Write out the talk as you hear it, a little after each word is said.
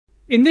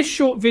In this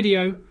short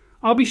video,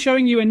 I'll be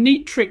showing you a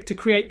neat trick to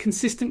create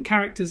consistent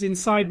characters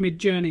inside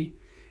Midjourney,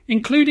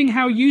 including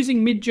how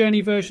using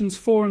Midjourney versions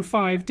 4 and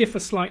 5 differ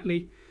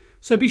slightly,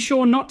 so be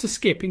sure not to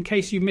skip in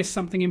case you miss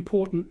something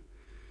important.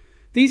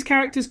 These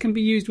characters can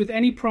be used with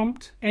any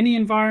prompt, any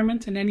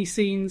environment and any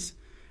scenes,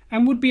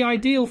 and would be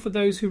ideal for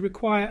those who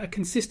require a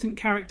consistent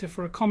character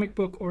for a comic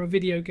book or a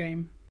video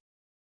game.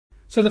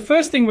 So the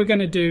first thing we're going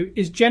to do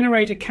is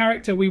generate a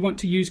character we want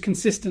to use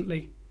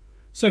consistently.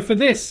 So for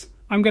this,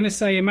 I'm going to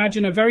say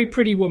imagine a very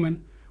pretty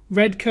woman,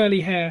 red curly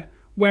hair,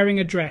 wearing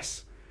a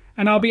dress,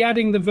 and I'll be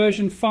adding the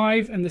version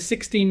 5 and the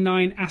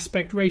 16:9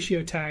 aspect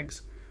ratio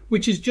tags,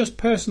 which is just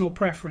personal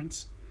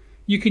preference.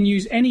 You can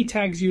use any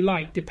tags you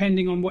like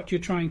depending on what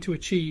you're trying to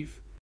achieve.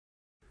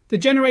 The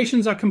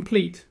generations are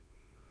complete.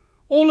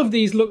 All of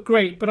these look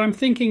great, but I'm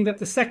thinking that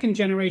the second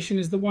generation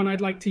is the one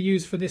I'd like to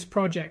use for this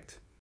project.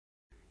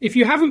 If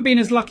you haven't been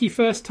as lucky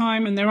first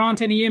time and there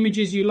aren't any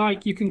images you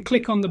like, you can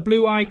click on the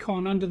blue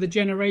icon under the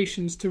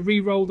generations to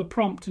re-roll the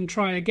prompt and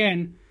try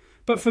again.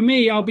 But for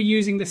me, I'll be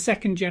using the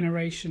second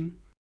generation.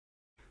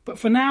 But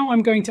for now,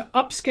 I'm going to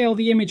upscale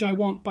the image I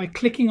want by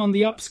clicking on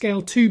the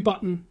Upscale to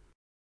button.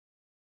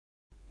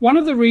 One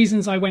of the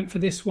reasons I went for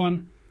this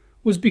one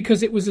was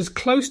because it was as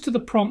close to the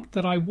prompt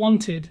that I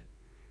wanted,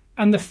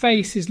 and the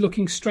face is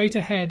looking straight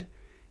ahead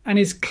and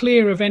is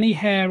clear of any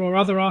hair or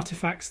other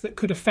artifacts that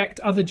could affect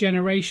other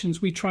generations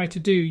we try to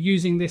do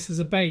using this as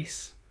a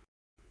base.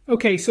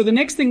 Okay, so the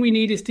next thing we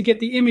need is to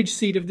get the image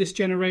seed of this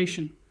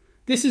generation.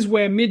 This is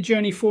where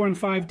Midjourney 4 and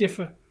 5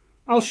 differ.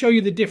 I'll show you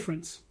the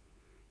difference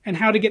and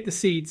how to get the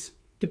seeds,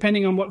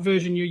 depending on what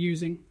version you're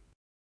using.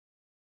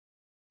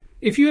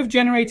 If you have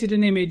generated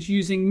an image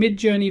using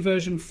Midjourney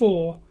version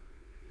 4,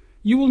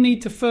 you will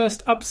need to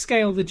first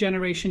upscale the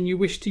generation you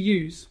wish to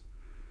use.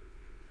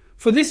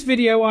 For this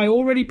video, I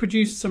already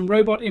produced some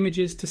robot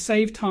images to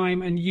save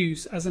time and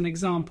use as an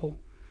example.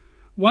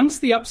 Once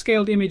the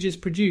upscaled image is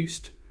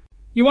produced,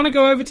 you want to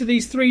go over to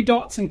these three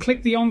dots and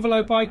click the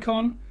envelope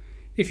icon.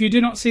 If you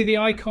do not see the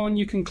icon,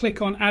 you can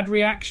click on Add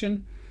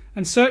Reaction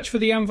and search for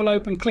the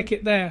envelope and click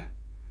it there.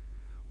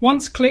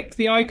 Once clicked,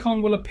 the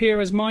icon will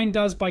appear as mine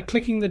does by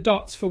clicking the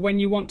dots for when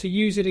you want to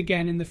use it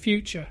again in the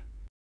future.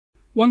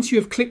 Once you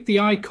have clicked the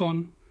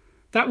icon,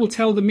 that will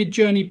tell the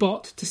Midjourney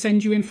bot to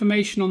send you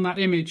information on that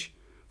image.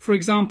 For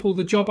example,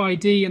 the job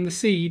ID and the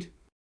seed.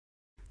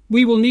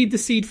 We will need the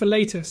seed for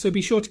later, so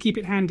be sure to keep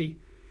it handy.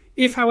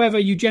 If, however,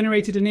 you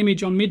generated an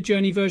image on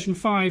Midjourney version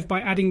 5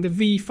 by adding the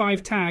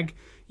V5 tag,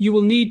 you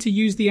will need to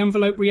use the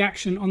envelope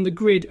reaction on the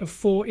grid of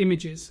 4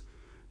 images,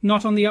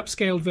 not on the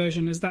upscaled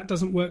version, as that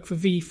doesn't work for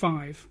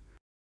V5.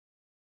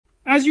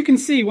 As you can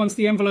see, once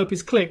the envelope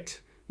is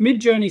clicked,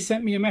 Midjourney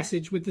sent me a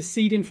message with the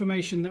seed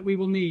information that we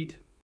will need.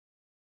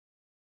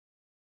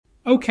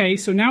 Okay,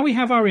 so now we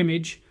have our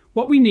image.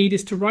 What we need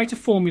is to write a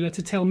formula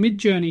to tell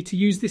Midjourney to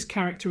use this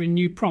character in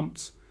new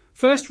prompts.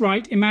 First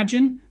write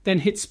Imagine, then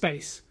hit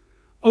space.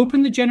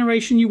 Open the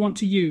generation you want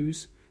to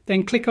use,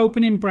 then click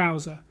Open in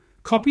Browser.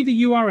 Copy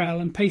the URL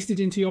and paste it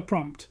into your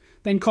prompt,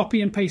 then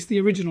copy and paste the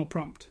original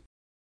prompt.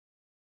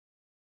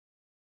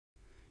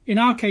 In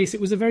our case,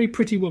 it was a very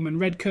pretty woman,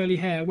 red curly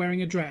hair,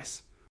 wearing a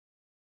dress.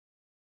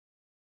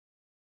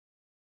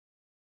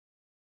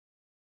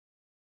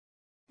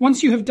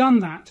 Once you have done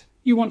that,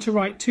 you want to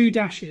write 2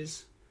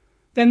 dashes.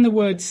 Then the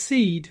word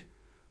seed,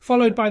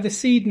 followed by the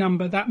seed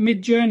number that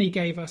Midjourney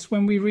gave us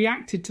when we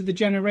reacted to the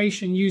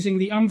generation using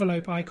the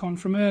envelope icon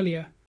from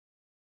earlier.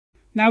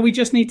 Now we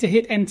just need to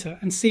hit enter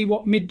and see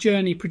what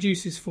Midjourney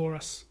produces for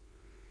us.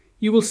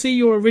 You will see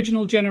your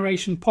original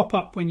generation pop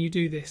up when you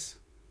do this.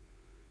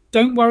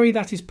 Don't worry,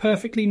 that is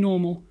perfectly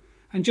normal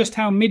and just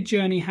how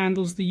Midjourney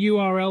handles the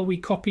URL we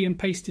copy and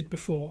pasted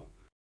before.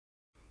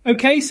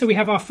 Okay, so we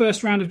have our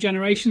first round of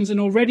generations and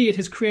already it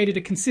has created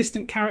a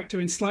consistent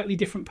character in slightly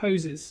different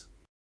poses.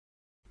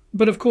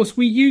 But of course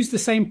we use the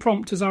same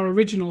prompt as our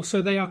original, so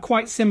they are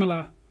quite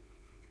similar.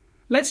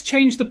 Let's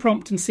change the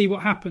prompt and see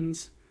what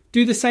happens.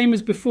 Do the same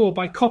as before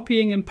by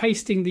copying and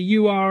pasting the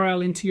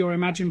URL into your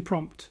Imagine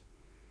prompt.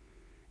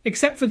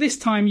 Except for this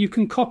time you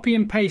can copy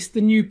and paste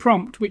the new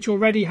prompt, which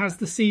already has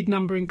the seed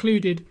number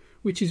included,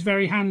 which is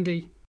very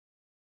handy.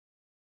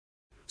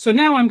 So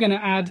now I'm going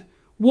to add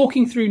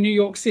Walking Through New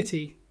York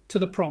City to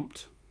the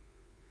prompt.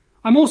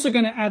 I'm also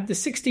going to add the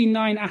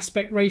 16:9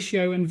 aspect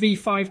ratio and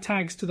V5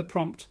 tags to the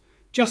prompt,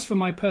 just for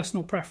my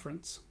personal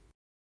preference.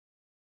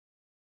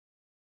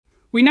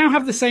 We now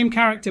have the same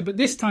character, but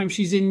this time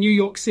she's in New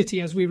York City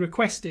as we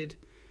requested.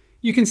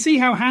 You can see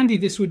how handy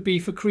this would be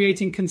for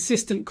creating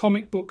consistent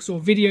comic books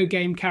or video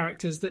game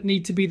characters that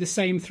need to be the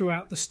same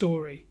throughout the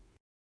story.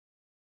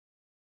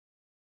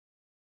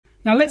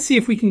 Now let's see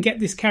if we can get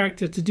this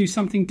character to do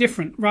something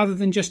different rather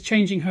than just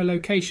changing her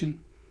location.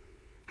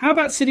 How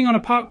about sitting on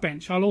a park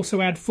bench? I'll also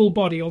add full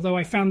body, although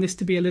I found this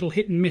to be a little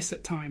hit and miss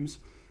at times.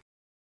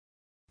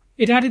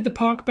 It added the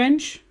park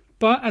bench,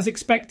 but as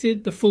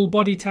expected, the full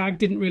body tag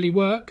didn't really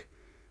work.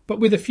 But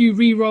with a few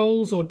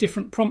re-rolls or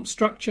different prompt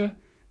structure,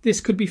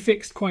 this could be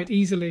fixed quite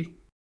easily.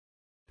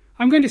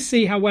 I'm going to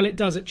see how well it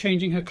does at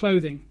changing her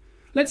clothing.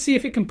 Let's see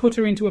if it can put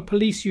her into a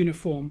police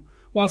uniform,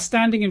 while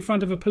standing in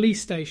front of a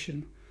police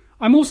station.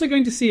 I'm also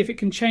going to see if it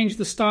can change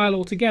the style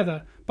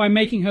altogether by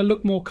making her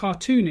look more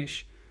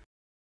cartoonish.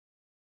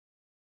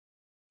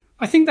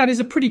 I think that is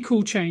a pretty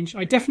cool change.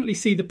 I definitely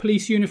see the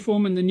police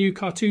uniform and the new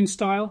cartoon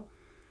style.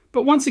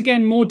 But once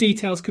again, more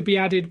details could be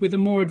added with a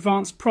more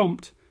advanced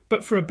prompt,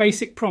 but for a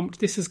basic prompt,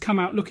 this has come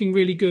out looking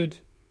really good.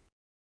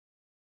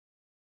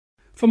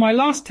 For my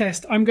last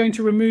test, I'm going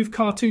to remove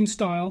cartoon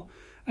style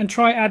and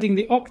try adding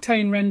the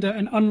Octane Render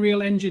and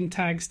Unreal Engine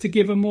tags to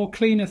give a more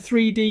cleaner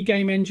 3D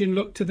game engine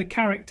look to the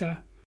character.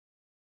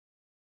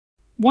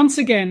 Once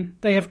again,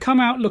 they have come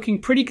out looking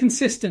pretty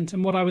consistent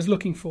and what I was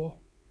looking for.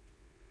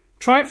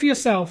 Try it for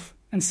yourself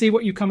and see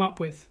what you come up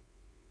with.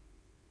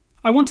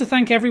 I want to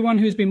thank everyone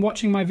who's been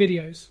watching my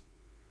videos.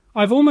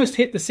 I've almost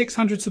hit the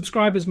 600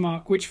 subscribers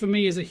mark, which for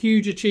me is a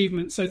huge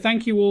achievement, so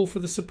thank you all for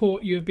the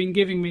support you have been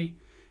giving me.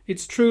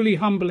 It's truly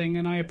humbling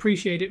and I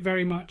appreciate it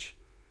very much.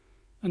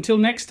 Until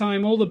next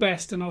time, all the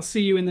best, and I'll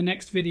see you in the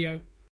next video.